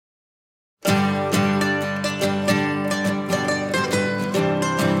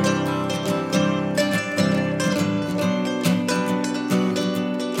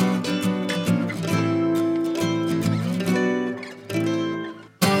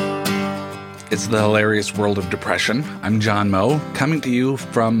It's the hilarious world of depression. I'm John Moe, coming to you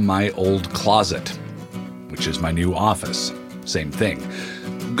from my old closet, which is my new office. Same thing.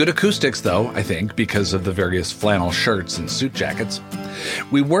 Good acoustics, though, I think, because of the various flannel shirts and suit jackets.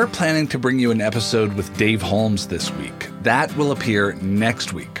 We were planning to bring you an episode with Dave Holmes this week. That will appear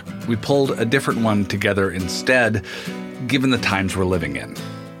next week. We pulled a different one together instead, given the times we're living in.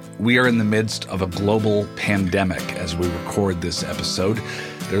 We are in the midst of a global pandemic as we record this episode.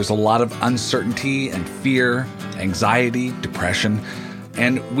 There's a lot of uncertainty and fear, anxiety, depression,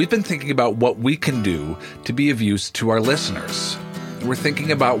 and we've been thinking about what we can do to be of use to our listeners. We're thinking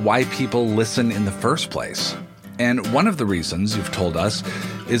about why people listen in the first place. And one of the reasons, you've told us,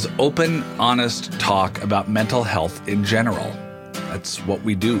 is open, honest talk about mental health in general. That's what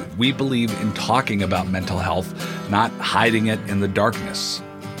we do. We believe in talking about mental health, not hiding it in the darkness.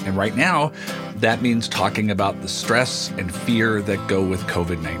 And right now, that means talking about the stress and fear that go with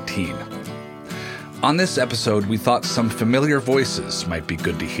COVID-19. On this episode, we thought some familiar voices might be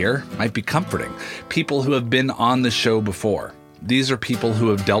good to hear, might be comforting. People who have been on the show before. These are people who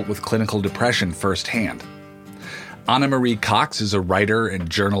have dealt with clinical depression firsthand. Anna Marie Cox is a writer and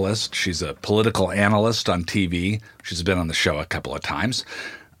journalist. She's a political analyst on TV. She's been on the show a couple of times.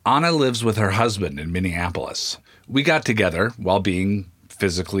 Anna lives with her husband in Minneapolis. We got together while being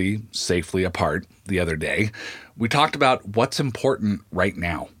physically, safely apart the other day. We talked about what's important right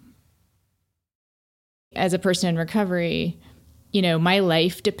now. As a person in recovery, my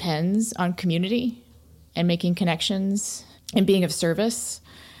life depends on community and making connections and being of service.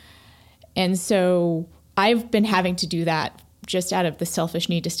 And so I've been having to do that just out of the selfish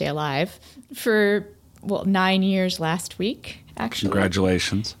need to stay alive for, 9 years last week, actually.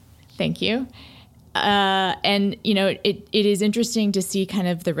 Congratulations. Thank you. It is interesting to see kind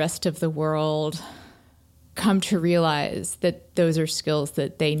of the rest of the world come to realize that those are skills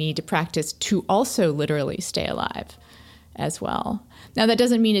that they need to practice to also literally stay alive as well. Now, that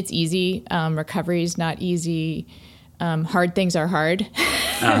doesn't mean it's easy. Recovery is not easy. Hard things are hard.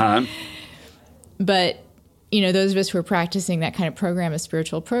 Uh-huh. But, those of us who are practicing that kind of program, a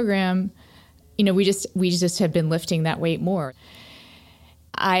spiritual program, we just have been lifting that weight more.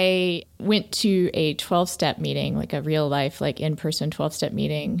 I went to a 12-step meeting, like a real life, in-person 12-step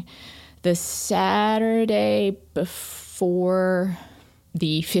meeting, the Saturday before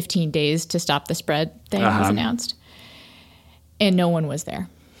the 15 days to stop the spread thing was announced. And no one was there.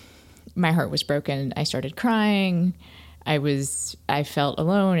 My heart was broken. I started crying. I felt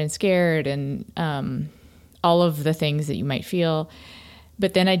alone and scared and all of the things that you might feel.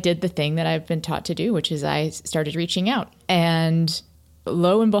 But then I did the thing that I've been taught to do, which is I started reaching out. And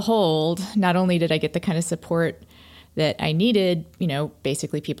lo and behold, not only did I get the kind of support that I needed,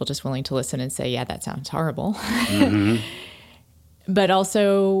 basically people just willing to listen and say, yeah, that sounds horrible. Mm-hmm. But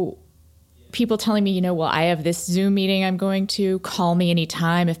also people telling me, I have this Zoom meeting I'm going to, call me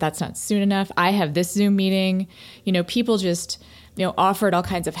anytime if that's not soon enough. I have this Zoom meeting. People just, offered all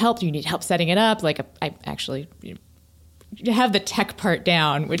kinds of help. You need help setting it up. I actually have the tech part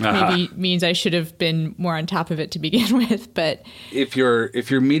down, which maybe means I should have been more on top of it to begin with. But if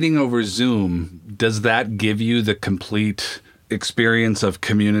you're meeting over Zoom, does that give you the complete experience of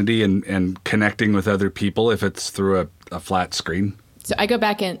community and connecting with other people if it's through a flat screen? So I go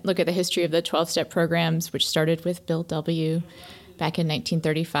back and look at the history of the 12-step programs, which started with Bill W. back in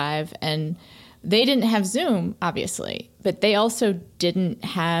 1935. And they didn't have Zoom, obviously, but they also didn't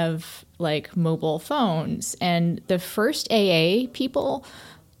have mobile phones. And the first AA people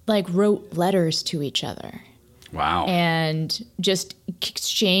wrote letters to each other. Wow. And just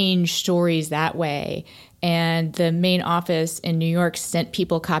exchange stories that way. And the main office in New York sent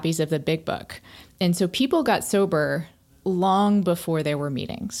people copies of the Big Book. And so people got sober long before there were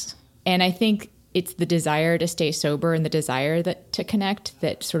meetings. And I think it's the desire to stay sober and the desire to connect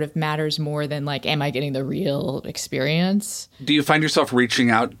that sort of matters more than am I getting the real experience? Do you find yourself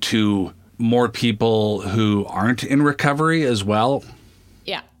reaching out to more people who aren't in recovery as well?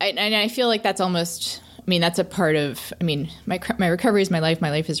 Yeah. And I feel like that's almost, that's a part of, my recovery is my life. My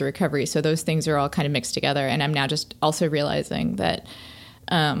life is a recovery. So those things are all kind of mixed together. And I'm now just also realizing that,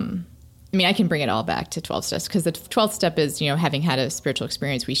 I can bring it all back to 12 steps because the 12th step is, having had a spiritual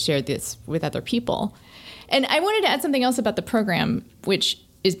experience, we shared this with other people. And I wanted to add something else about the program, which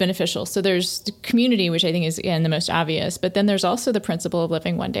is beneficial. So there's the community, which I think is, again, the most obvious. But then there's also the principle of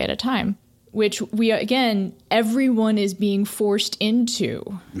living one day at a time, which everyone is being forced into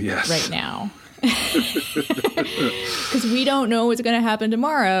right now. Because we don't know what's going to happen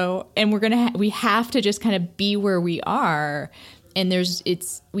tomorrow. And we have to just kind of be where we are. And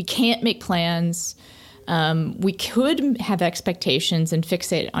we can't make plans. We could have expectations and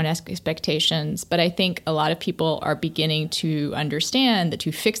fixate on expectations, but I think a lot of people are beginning to understand that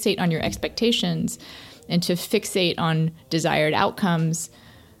to fixate on your expectations and to fixate on desired outcomes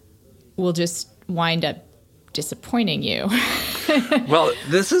will just wind up disappointing you. Well,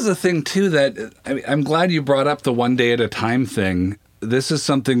 this is a thing, too, that I'm glad you brought up the one day at a time thing. This is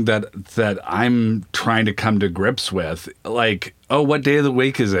something that I'm trying to come to grips with. Like, oh, what day of the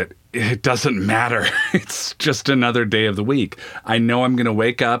week is it? It doesn't matter. It's just another day of the week. I know I'm going to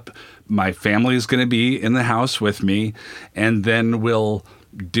wake up. My family is going to be in the house with me, and then we'll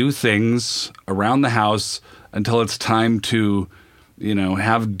do things around the house until it's time to,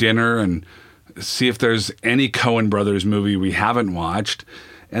 have dinner and see if there's any Coen Brothers movie we haven't watched,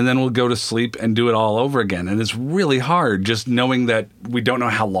 and then we'll go to sleep and do it all over again. And it's really hard just knowing that we don't know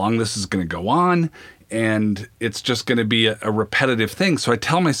how long this is going to go on, and it's just going to be a repetitive thing. So I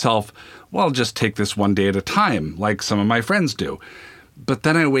tell myself, well, I'll just take this one day at a time, like some of my friends do. But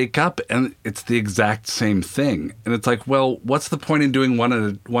then I wake up and it's the exact same thing. And it's like, well, what's the point in doing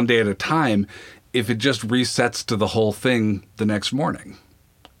one day at a time if it just resets to the whole thing the next morning?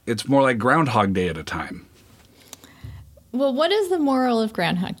 It's more like Groundhog Day at a time. Well, what is the moral of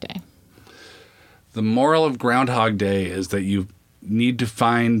Groundhog Day? The moral of Groundhog Day is that you need to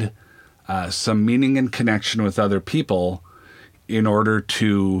find some meaning and connection with other people in order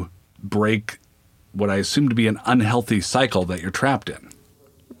to break what I assume to be an unhealthy cycle that you're trapped in.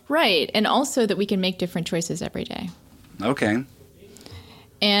 Right. And also that we can make different choices every day. Okay.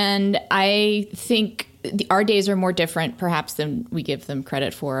 And I think our days are more different, perhaps, than we give them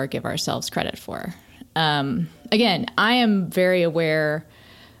credit for or give ourselves credit for. Again, I am very aware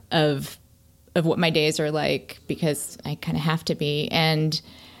of what my days are like because I kind of have to be. And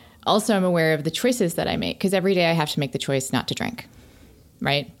also I'm aware of the choices that I make because every day I have to make the choice not to drink,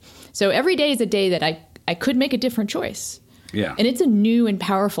 right? So every day is a day that I could make a different choice. Yeah. And it's a new and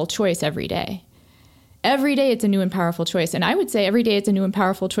powerful choice every day. Every day it's a new and powerful choice. And I would say every day it's a new and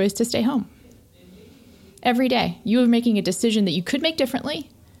powerful choice to stay home. Every day. You are making a decision that you could make differently,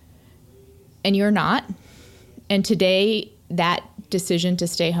 and you're not. And today, that decision to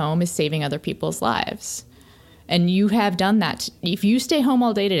stay home is saving other people's lives. And you have done that. If you stay home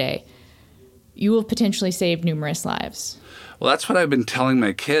all day today, you will potentially save numerous lives. Well, that's what I've been telling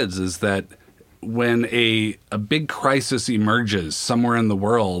my kids is that when a big crisis emerges somewhere in the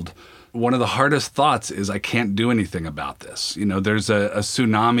world, one of the hardest thoughts is I can't do anything about this. There's a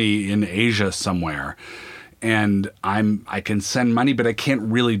tsunami in Asia somewhere, and I can send money, but I can't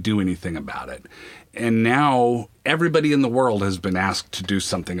really do anything about it. And now everybody in the world has been asked to do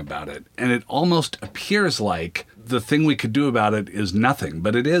something about it. And it almost appears like the thing we could do about it is nothing.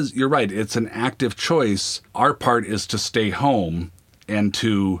 But it is, you're right, it's an active choice. Our part is to stay home and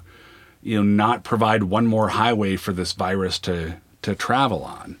to, not provide one more highway for this virus to travel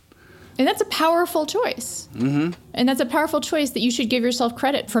on. And that's a powerful choice. Mm-hmm. And that's a powerful choice that you should give yourself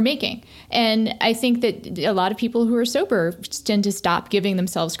credit for making. And I think that a lot of people who are sober tend to stop giving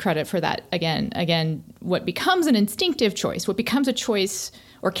themselves credit for that. Again, what becomes an instinctive choice, what becomes a choice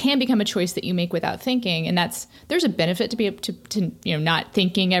or can become a choice that you make without thinking. And there's a benefit to be able to not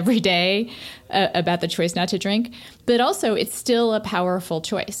thinking every day about the choice not to drink. But also it's still a powerful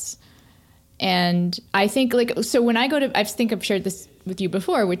choice. And I think so when I go to, I think I've shared this with you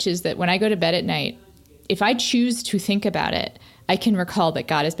before, which is that when I go to bed at night, if I choose to think about it, I can recall that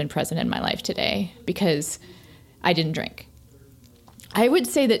God has been present in my life today because I didn't drink. I would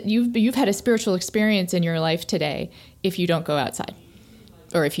say that you've had a spiritual experience in your life today if you don't go outside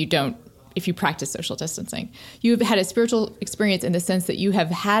or if you practice social distancing. You've had a spiritual experience in the sense that you have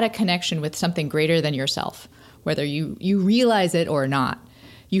had a connection with something greater than yourself, whether you realize it or not.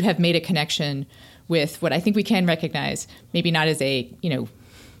 You have made a connection with what I think we can recognize, maybe not as a,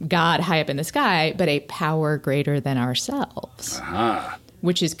 God high up in the sky, but a power greater than ourselves,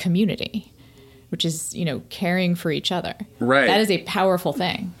 which is community, which is, caring for each other. Right. That is a powerful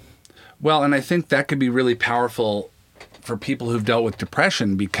thing. Well, and I think that could be really powerful for people who've dealt with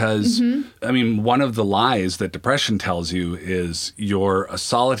depression because, one of the lies that depression tells you is you're a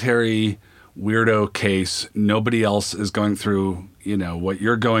solitary weirdo case. Nobody else is going through, what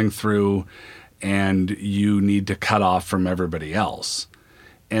you're going through, and you need to cut off from everybody else.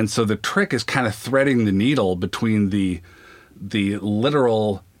 And so the trick is kind of threading the needle between the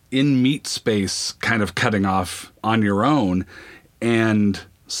literal in meat space kind of cutting off on your own and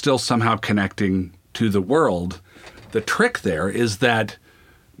still somehow connecting to the world. The trick there is that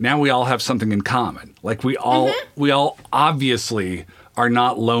now we all have something in common. Like we all obviously are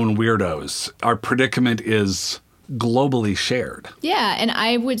not lone weirdos. Our predicament is globally shared. Yeah, and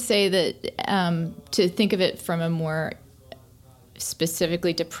I would say that to think of it from a more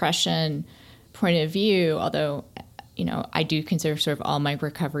specifically depression point of view, although, I do consider sort of all my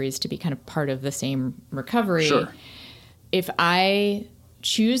recoveries to be kind of part of the same recovery. Sure. If I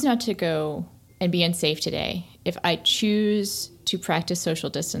choose not to go and be unsafe today, if I choose to practice social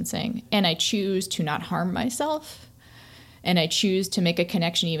distancing and I choose to not harm myself and I choose to make a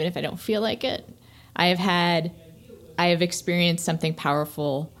connection even if I don't feel like it, I have experienced something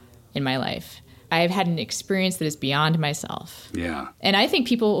powerful in my life. I have had an experience that is beyond myself. Yeah. And I think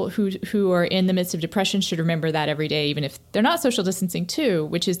people who are in the midst of depression should remember that every day, even if they're not social distancing too,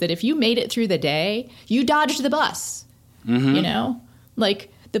 which is that if you made it through the day, you dodged the bus. Mm-hmm.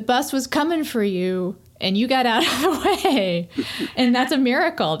 Like the bus was coming for you and you got out of the way. And that's a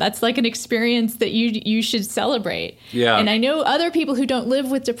miracle. That's like an experience that you should celebrate. Yeah. And I know other people who don't live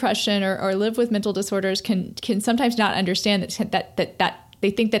with depression or live with mental disorders can sometimes not understand that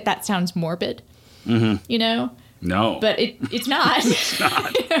they think that sounds morbid. Mm-hmm. No. But it's not. It's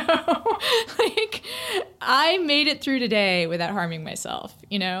not. Like I made it through today without harming myself,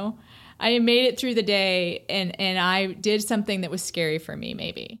 I made it through the day and I did something that was scary for me,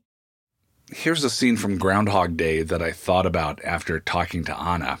 maybe. Here's a scene from Groundhog Day that I thought about after talking to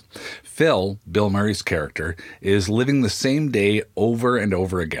Anna. Phil, Bill Murray's character, is living the same day over and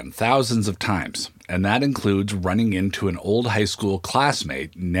over again, thousands of times. And that includes running into an old high school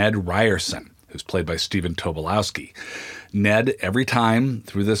classmate, Ned Ryerson, who's played by Stephen Tobolowsky. Ned, every time,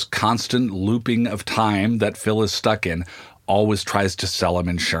 through this constant looping of time that Phil is stuck in, always tries to sell him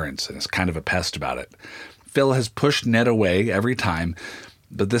insurance and is kind of a pest about it. Phil has pushed Ned away every time,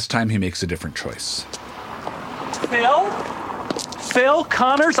 but this time he makes a different choice. Phil? Phil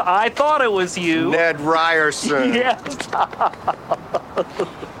Connors? I thought it was you. Ned Ryerson. Yes.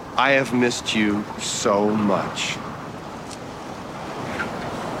 I have missed you so much.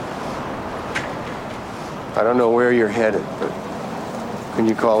 I don't know where you're headed, but can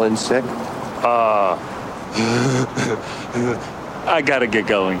you call in sick? I gotta get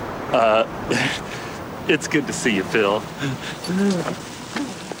going. It's good to see you, Phil.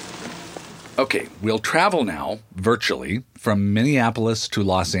 Okay, we'll travel now, virtually, from Minneapolis to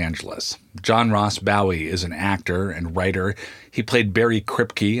Los Angeles. John Ross Bowie is an actor and writer. He played Barry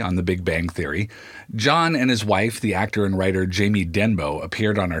Kripke on The Big Bang Theory. John and his wife, the actor and writer Jamie Denbo,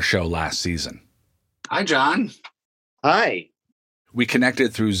 appeared on our show last season. Hi, John. Hi. We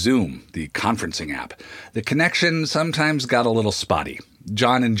connected through Zoom, the conferencing app. The connection sometimes got a little spotty.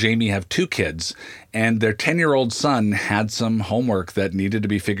 John and Jamie have 2 kids, and their 10-year-old son had some homework that needed to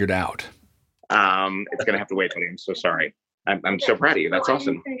be figured out. It's going to have to wait, buddy. I'm so sorry. I'm so proud of you. That's awesome.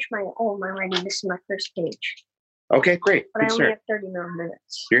 I didn't finish my own. I'm writing. This is my first page. Okay, great. But Good I only start. have 30 more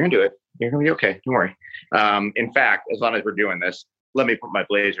minutes. You're going to do it. You're going to be okay. Don't worry. In fact, as long as we're doing this, let me put my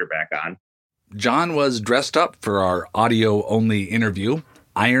blazer back on. John was dressed up for our audio-only interview.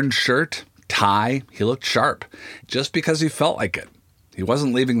 Ironed shirt, tie, he looked sharp, just because he felt like it. He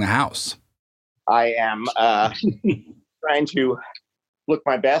wasn't leaving the house. I am trying to look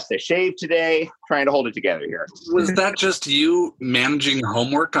my best. I shaved today, trying to hold it together here. Was that just you managing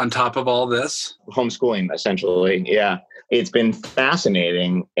homework on top of all this? Homeschooling, essentially. Yeah. It's been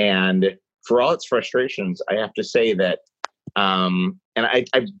fascinating. And for all its frustrations, I have to say that, and I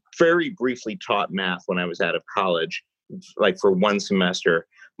very briefly taught math when I was out of college, like for one semester.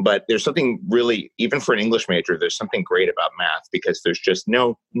 But there's something really, even for an English major, there's something great about math because there's just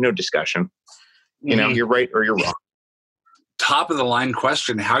no discussion. You know, you're right or you're wrong. Top of the line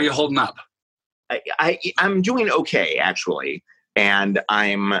question. How are you holding up? I'm doing okay, actually. And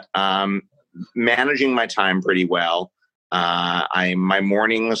I'm managing my time pretty well. My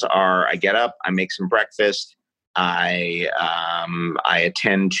mornings are, I get up, I make some breakfast. I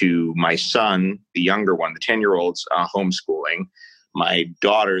attend to my son, the younger one, the 10-year-old's homeschooling. My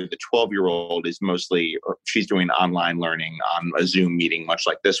daughter, the 12-year-old, is she's doing online learning on a Zoom meeting, much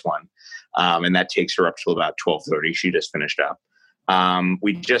like this one. And that takes her up till about 12:30. She just finished up.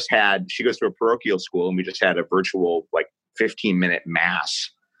 She goes to a parochial school, and we just had a virtual 15-minute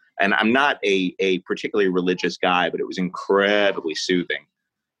mass. And I'm not a particularly religious guy, but it was incredibly soothing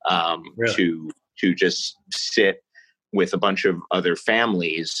really? to just sit with a bunch of other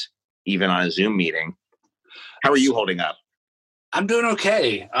families, even on a Zoom meeting. How are you holding up? I'm doing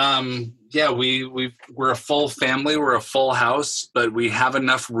okay. We're a full family. We're a full house, but we have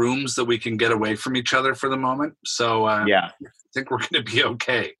enough rooms that we can get away from each other for the moment. So I think we're going to be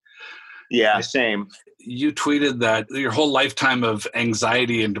okay. Yeah, same. You tweeted that your whole lifetime of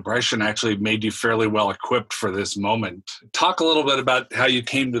anxiety and depression actually made you fairly well equipped for this moment. Talk a little bit about how you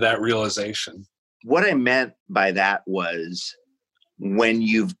came to that realization. what I meant by that was when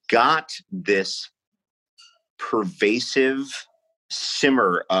you've got this pervasive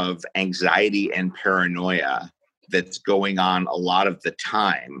simmer of anxiety and paranoia that's going on a lot of the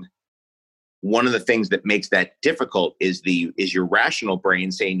time, one of the things that makes that difficult is your rational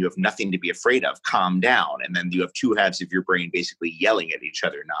brain saying you have nothing to be afraid of, calm down. And then you have two halves of your brain basically yelling at each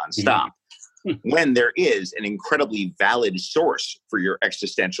other nonstop. When there is an incredibly valid source for your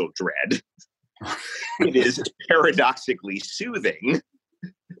existential dread, it is paradoxically soothing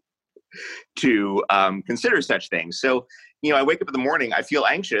to consider such things. So, I wake up in the morning, I feel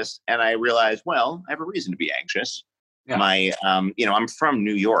anxious, and I realize, well, I have a reason to be anxious. Yeah. I'm from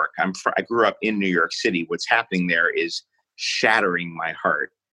New York. I grew up in New York City. What's happening there is shattering my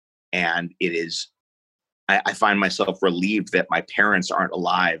heart. And it is, I find myself relieved that my parents aren't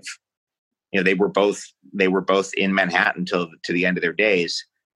alive. They were both in Manhattan to the end of their days.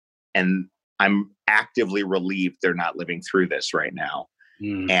 And I'm actively relieved they're not living through this right now.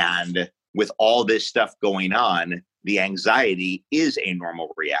 And with all this stuff going on, the anxiety is a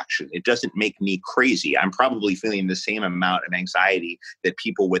normal reaction. It doesn't make me crazy. I'm probably feeling the same amount of anxiety that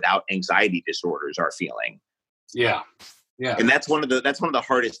people without anxiety disorders are feeling. Yeah. Yeah. And that's one of the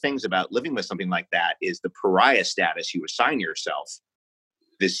hardest things about living with something like that is the pariah status you assign yourself.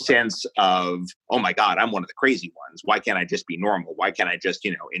 This sense of, oh my God, I'm one of the crazy ones. Why can't I just be normal? Why can't I just,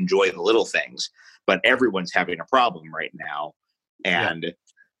 enjoy the little things? But everyone's having a problem right now. And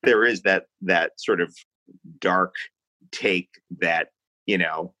there is that sort of dark take that,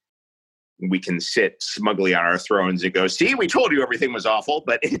 we can sit smugly on our thrones and go, see, we told you everything was awful,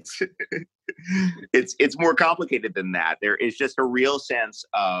 but it's more complicated than that. There is just a real sense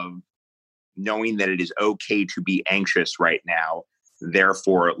of knowing that it is okay to be anxious right now,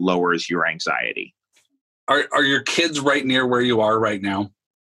 therefore it lowers your anxiety. Are your kids right near where you are right now?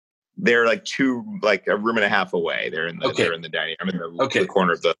 They're like a room and a half away. They're in the dining. I'm in the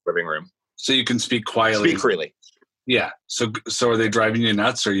corner of the living room. So you can speak quietly. Speak freely. Yeah. So are they driving you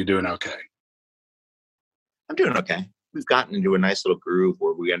nuts, or are you doing okay? I'm doing okay. We've gotten into a nice little groove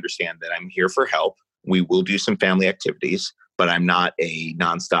where we understand that I'm here for help. We will do some family activities, but I'm not a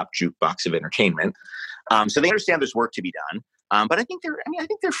nonstop jukebox of entertainment. So they understand there's work to be done. But I think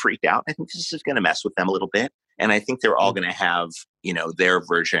they're freaked out. I think this is going to mess with them a little bit. And I think they're all going to have, their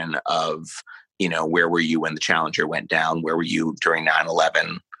version of, where were you when the Challenger went down? Where were you during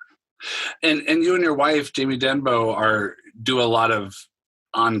 9/11? And you and your wife, Jamie Denbo, do a lot of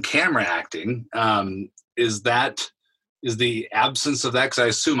on-camera acting. Is the absence of that? Because I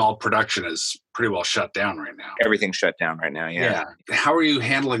assume all production is pretty well shut down right now. Everything's shut down right now. Yeah. How are you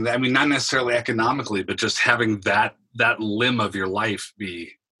handling that? I mean, not necessarily economically, but just having that limb of your life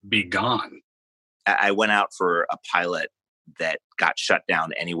be gone. I went out for a pilot that got shut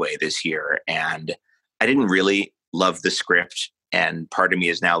down anyway this year, and I didn't really love the script. And part of me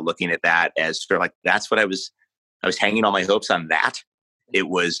is now looking at that as sort of like, that's what I was hanging all my hopes on that. It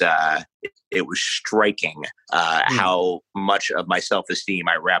was striking how much of my self-esteem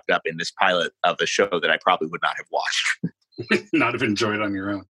I wrapped up in this pilot of a show that I probably would not have watched. Not have enjoyed on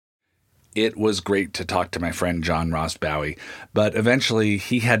your own. It was great to talk to my friend John Ross Bowie, but eventually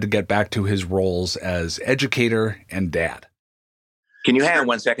he had to get back to his roles as educator and dad. Can you hang on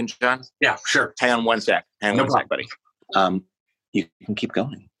 1 second, John? Yeah, sure. Hang on 1 sec. Hang on 1 sec, buddy. You can keep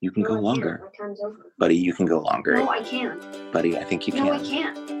going. You can go longer. My time's over. Buddy, you can go longer. No, I can't. Buddy, I think you can. No, I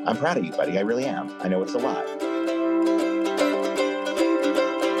can't. I'm proud of you, buddy. I really am. I know it's a lot.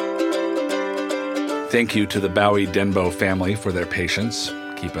 Thank you to the Bowie Denbo family for their patience.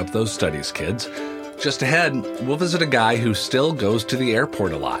 Keep up those studies, kids. Just ahead, we'll visit a guy who still goes to the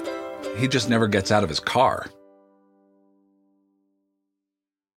airport a lot. He just never gets out of his car.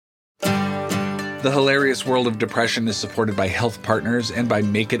 The Hilarious World of Depression is supported by Health Partners and by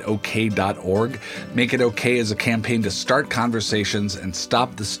MakeItOK.org. Make It OK is a campaign to start conversations and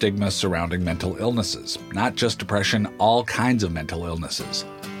stop the stigma surrounding mental illnesses. Not just depression, all kinds of mental illnesses.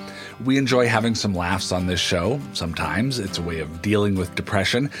 We enjoy having some laughs on this show. Sometimes it's a way of dealing with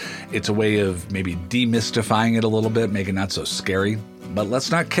depression. It's a way of maybe demystifying it a little bit, making it not so scary. But let's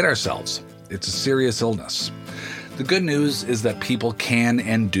not kid ourselves. It's a serious illness. The good news is that people can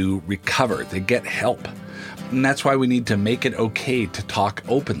and do recover. They get help. And that's why we need to make it okay to talk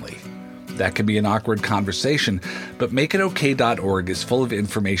openly. That can be an awkward conversation, but MakeItOK.org is full of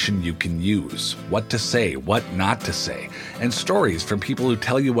information you can use, what to say, what not to say, and stories from people who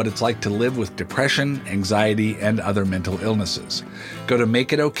tell you what it's like to live with depression, anxiety, and other mental illnesses. Go to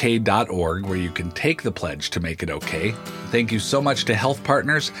MakeItOK.org where you can take the pledge to make it okay. Thank you so much to Health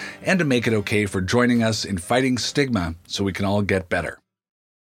Partners and to Make It Okay for joining us in fighting stigma so we can all get better.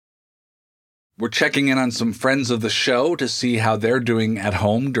 We're checking in on some friends of the show to see how they're doing at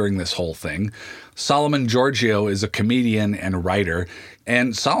home during this whole thing. Solomon Giorgio is a comedian and writer,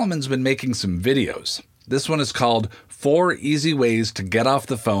 and Solomon's been making some videos. This one is called 4 Easy Ways to Get Off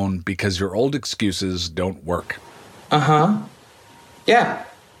the Phone Because Your Old Excuses Don't Work. Yeah.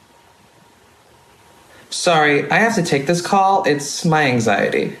 Sorry, I have to take this call. It's my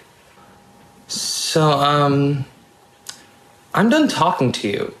anxiety. So, I'm done talking to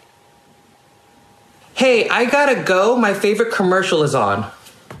you. Hey, I gotta go. My favorite commercial is on.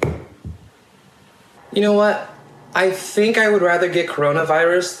 You know what? I think I would rather get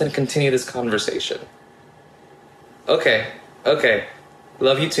coronavirus than continue this conversation. Okay.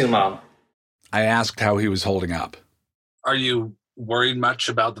 Love you too, Mom. I asked how he was holding up. Are you worried much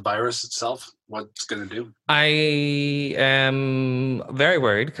about the virus itself? What it's going to do? I am very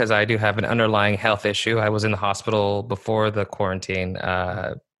worried because I do have an underlying health issue. I was in the hospital before the quarantine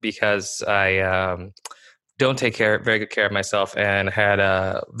because I don't take very good care of myself and had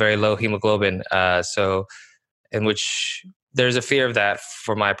a very low hemoglobin. So in which there's a fear of that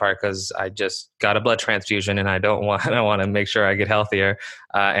for my part because I just got a blood transfusion and I want to make sure I get healthier.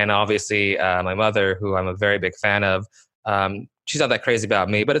 And obviously my mother, who I'm a very big fan of, she's not that crazy about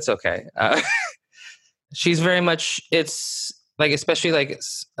me, but it's okay. She's very much, it's like, especially like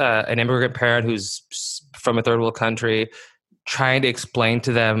an immigrant parent who's from a third world country, trying to explain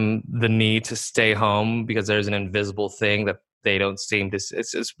to them the need to stay home because there's an invisible thing that they don't seem to,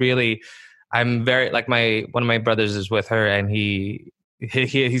 it's really, I'm very, like one of my brothers is with her and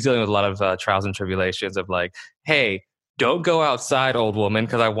he's dealing with a lot of trials and tribulations of like, hey, don't go outside, old woman,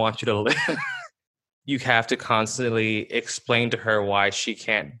 because I want you to live. You have to constantly explain to her why she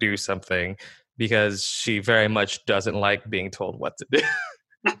can't do something because she very much doesn't like being told what to do.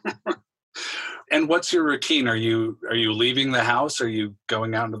 And what's your routine? Are you leaving the house? Are you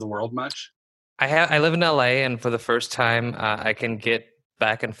going out into the world much? I live in LA, and for the first time, I can get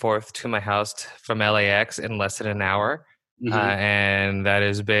back and forth to my house from LAX in less than an hour. Mm-hmm. And that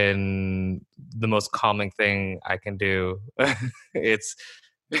has been the most calming thing I can do. It's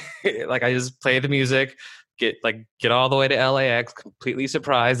like I just play the music, get all the way to LAX, completely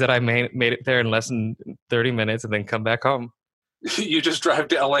surprised that I made it there in less than 30 minutes, and then come back home. You just drive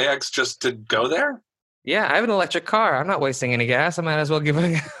to LAX just to go there? Yeah, I have an electric car. I'm not wasting any gas. I might as well give it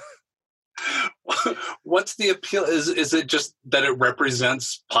a go. What's the appeal? Is it just that it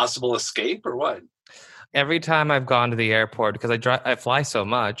represents possible escape or what? Every time I've gone to the airport, because I fly so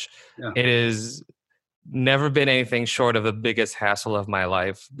much, yeah. It is never been anything short of the biggest hassle of my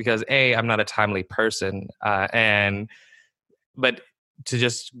life because I'm not a timely person. But to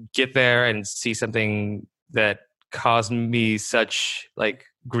just get there and see something that caused me such like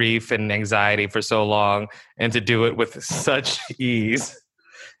grief and anxiety for so long and to do it with such ease,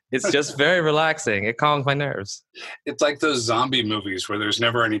 it's just very relaxing. It calms my nerves. It's like those zombie movies where there's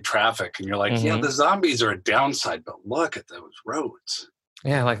never any traffic and you're like, mm-hmm. Yeah, the zombies are a downside, but look at those roads.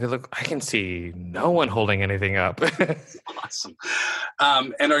 Yeah, like look, I can see no one holding anything up. Awesome.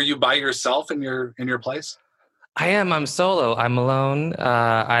 And are you by yourself in your place? I am. I'm solo. I'm alone.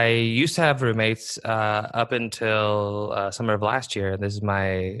 I used to have roommates up until summer of last year. This is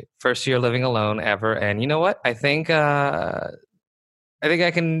my first year living alone ever. And you know what? I think I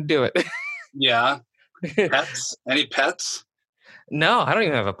can do it. Yeah. Pets? Any pets? No, I don't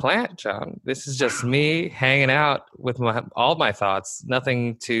even have a plant, John. This is just me hanging out with all my thoughts.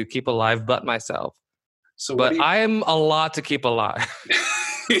 Nothing to keep alive but myself. But I am a lot to keep alive.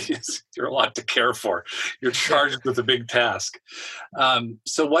 You're a lot to care for. You're charged with a big task.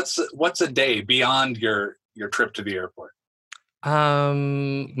 So what's a day beyond your trip to the airport?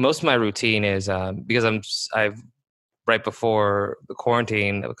 Most of my routine is because I've right before the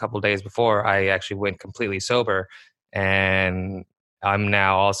quarantine, a couple of days before, I actually went completely sober, and I'm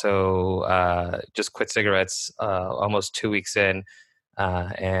now also just quit cigarettes almost 2 weeks in,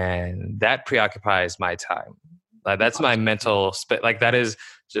 and that preoccupies my time. That's my mental like that is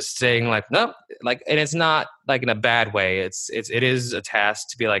just saying like, no, like, and it's not like in a bad way. It is a task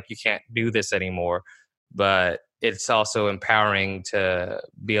to be like, you can't do this anymore, but it's also empowering to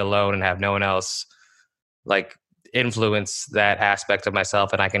be alone and have no one else like influence that aspect of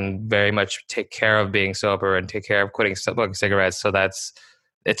myself. And I can very much take care of being sober and take care of quitting smoking cigarettes. So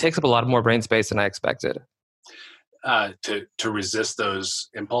it takes up a lot more brain space than I expected. To resist those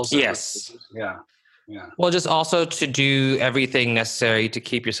impulses? Yes. Yeah. Yeah. Well, just also to do everything necessary to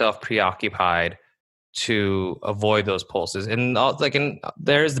keep yourself preoccupied to avoid those pulses. And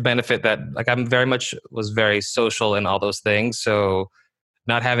there is the benefit that like I'm was very social in all those things. So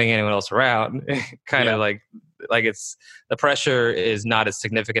not having anyone else around, kind of like it's the pressure is not as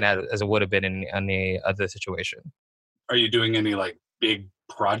significant as it would have been in any other situation. Are you doing any like big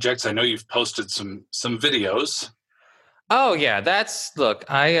projects? I know you've posted some videos. Oh yeah, look,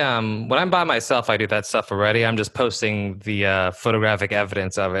 I when I'm by myself, I do that stuff already. I'm just posting the photographic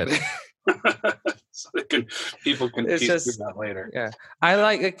evidence of it. So people can piece through that later. Yeah, I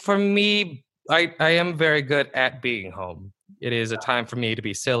like for me, I am very good at being home. It is a time for me to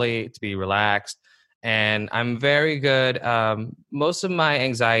be silly, to be relaxed, and I'm very good. Most of my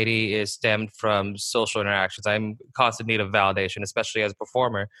anxiety is stemmed from social interactions. I'm in constant need of validation, especially as a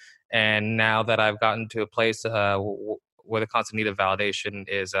performer. And now that I've gotten to a place where the constant need of validation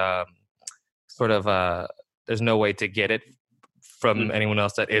is there's no way to get it from anyone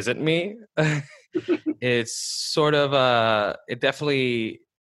else that isn't me. It's sort of it definitely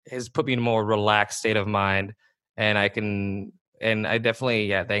has put me in a more relaxed state of mind, and I definitely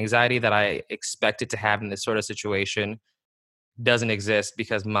the anxiety that I expected to have in this sort of situation doesn't exist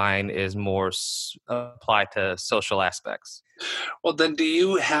because mine is more applied to social aspects. Well, then do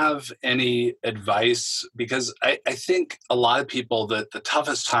you have any advice? Because I think a lot of people that the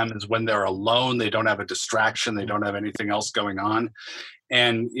toughest time is when they're alone, they don't have a distraction, they don't have anything else going on.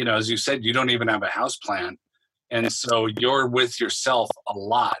 And, you know, as you said, you don't even have a house plan. And so you're with yourself a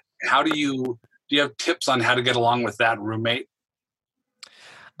lot. Do you have tips on how to get along with that roommate?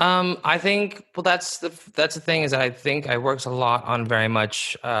 I think, well, that's the thing is I think I works a lot on very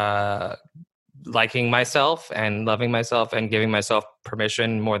much liking myself and loving myself and giving myself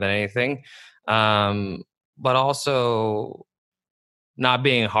permission more than anything. But also not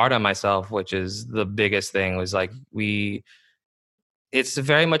being hard on myself, which is the biggest thing. Was like it's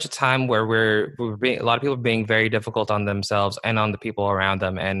very much a time where we're being, a lot of people are being very difficult on themselves and on the people around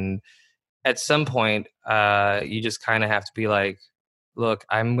them. And at some point, you just kind of have to be like, look,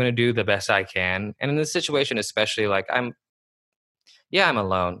 I'm going to do the best I can. And in this situation, especially, like I'm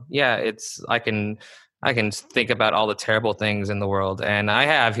alone. Yeah, I can think about all the terrible things in the world, and I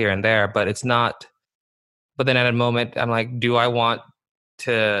have here and there, but it's not. But then at a moment, I'm like, do I want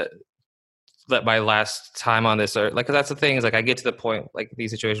to let my last time on this earth? Like, 'cause that's the thing is like I get to the point like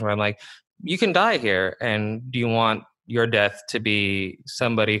these situations where I'm like, you can die here, and do you want your death to be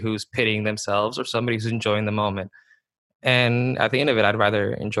somebody who's pitying themselves or somebody who's enjoying the moment? And at the end of it, I'd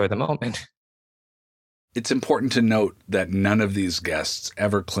rather enjoy the moment. It's important to note that none of these guests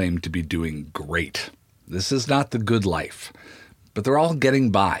ever claimed to be doing great. This is not the good life, but they're all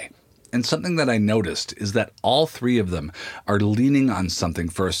getting by. And something that I noticed is that all three of them are leaning on something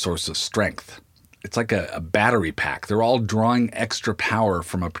for a source of strength. It's like a battery pack. They're all drawing extra power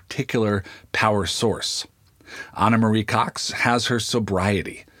from a particular power source. Anna Marie Cox has her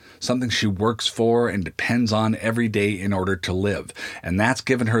sobriety, something she works for and depends on every day in order to live, and that's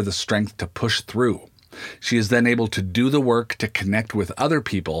given her the strength to push through. She is then able to do the work to connect with other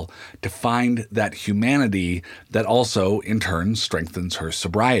people to find that humanity that also, in turn, strengthens her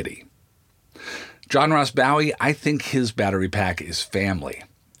sobriety. John Ross Bowie, I think his battery pack is family.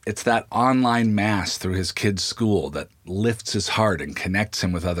 It's that online mass through his kids' school that lifts his heart and connects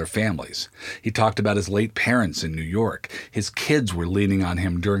him with other families. He talked about his late parents in New York. His kids were leaning on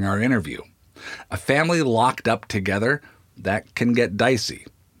him during our interview. A family locked up together, that can get dicey,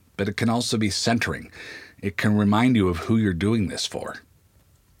 but it can also be centering. It can remind you of who you're doing this for.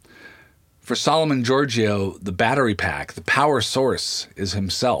 For Solomon Georgio, the battery pack, the power source, is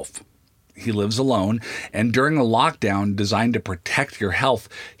himself. He lives alone, and during a lockdown designed to protect your health,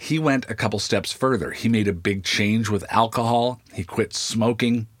 he went a couple steps further. He made a big change with alcohol. He quit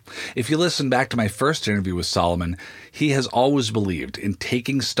smoking. If you listen back to my first interview with Solomon, he has always believed in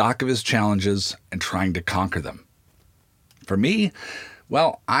taking stock of his challenges and trying to conquer them. For me,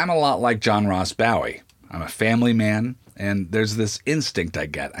 well, I'm a lot like John Ross Bowie. I'm a family man, and there's this instinct I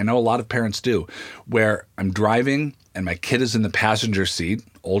get, I know a lot of parents do, where I'm driving and my kid is in the passenger seat,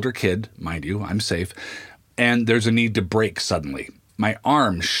 older kid, mind you, I'm safe, and there's a need to brake suddenly. My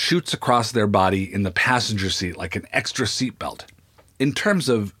arm shoots across their body in the passenger seat like an extra seatbelt. In terms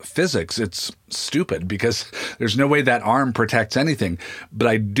of physics, it's stupid because there's no way that arm protects anything, but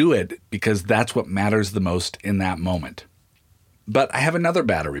I do it because that's what matters the most in that moment. But I have another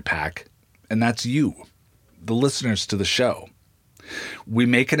battery pack, and that's you, the listeners to the show. We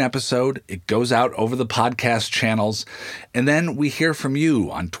make an episode, it goes out over the podcast channels, and then we hear from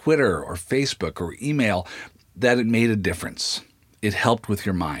you on Twitter or Facebook or email that it made a difference. It helped with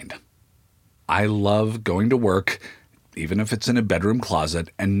your mind. I love going to work, even if it's in a bedroom closet,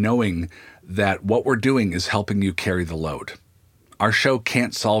 and knowing that what we're doing is helping you carry the load. Our show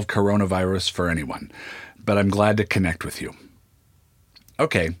can't solve coronavirus for anyone, but I'm glad to connect with you.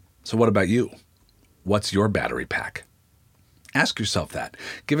 Okay, so what about you? What's your battery pack? Ask yourself that.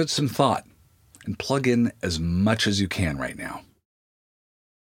 Give it some thought and plug in as much as you can right now.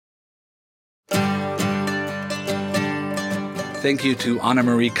 Thank you to Anna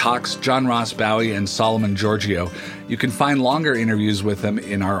Marie Cox, John Ross Bowie, and Solomon Giorgio. You can find longer interviews with them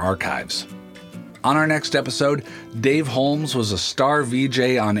in our archives. On our next episode, Dave Holmes was a star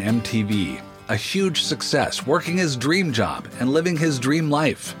VJ on MTV. A huge success, working his dream job and living his dream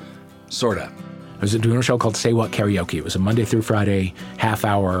life. Sorta. I was doing a show called Say What Karaoke. It was a Monday through Friday,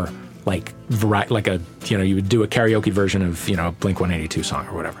 half-hour, you would do a karaoke version of, a Blink-182 song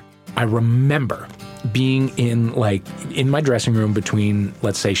or whatever. I remember being in my dressing room between,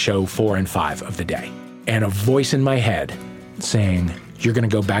 let's say, show 4 and 5 of the day, and a voice in my head saying, you're going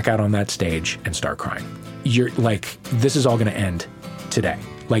to go back out on that stage and start crying. You're this is all going to end today.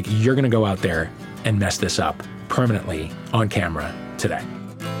 You're going to go out there and mess this up permanently on camera today.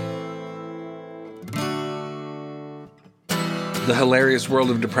 The Hilarious World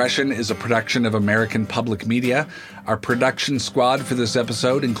of Depression is a production of American Public Media. Our production squad for this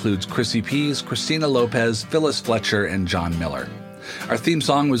episode includes Chrissy Pease, Christina Lopez, Phyllis Fletcher, and John Miller. Our theme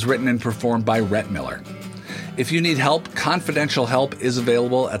song was written and performed by Rhett Miller. If you need help, confidential help is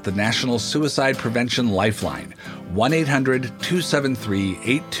available at the National Suicide Prevention Lifeline,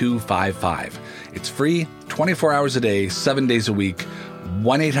 1-800-273-8255. It's free, 24 hours a day, 7 days a week,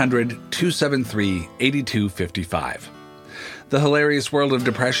 1-800-273-8255. The Hilarious World of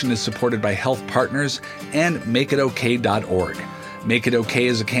Depression is supported by Health Partners and MakeItOK.org. Make It Okay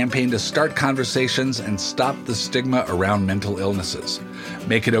is a campaign to start conversations and stop the stigma around mental illnesses.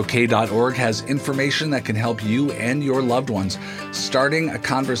 MakeItOK.org has information that can help you and your loved ones. Starting a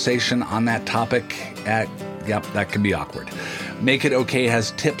conversation on that topic that can be awkward. Make It Okay has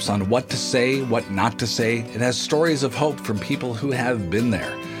tips on what to say, what not to say. It has stories of hope from people who have been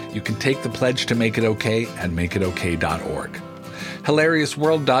there. You can take the pledge to Make It Okay at MakeItOK.org.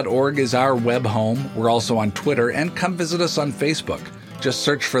 HilariousWorld.org is our web home. We're also on Twitter, and come visit us on Facebook. Just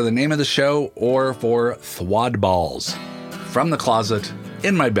search for the name of the show or for Thwad Balls. From the closet,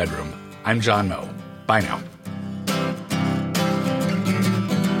 in my bedroom, I'm John Moe. Bye now.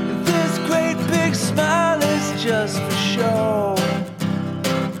 This great big smile is just for show.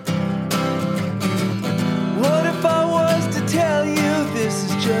 What if I was to tell you this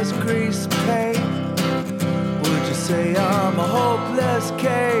is just grease paint? Would you say I'm a hopeless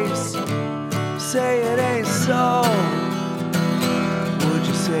case? Say it ain't so. Would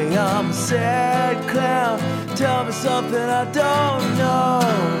you say I'm a sad clown? Tell me something I don't know.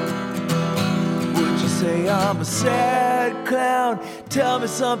 Would you say I'm a sad clown? Tell me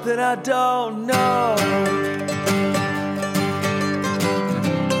something I don't know.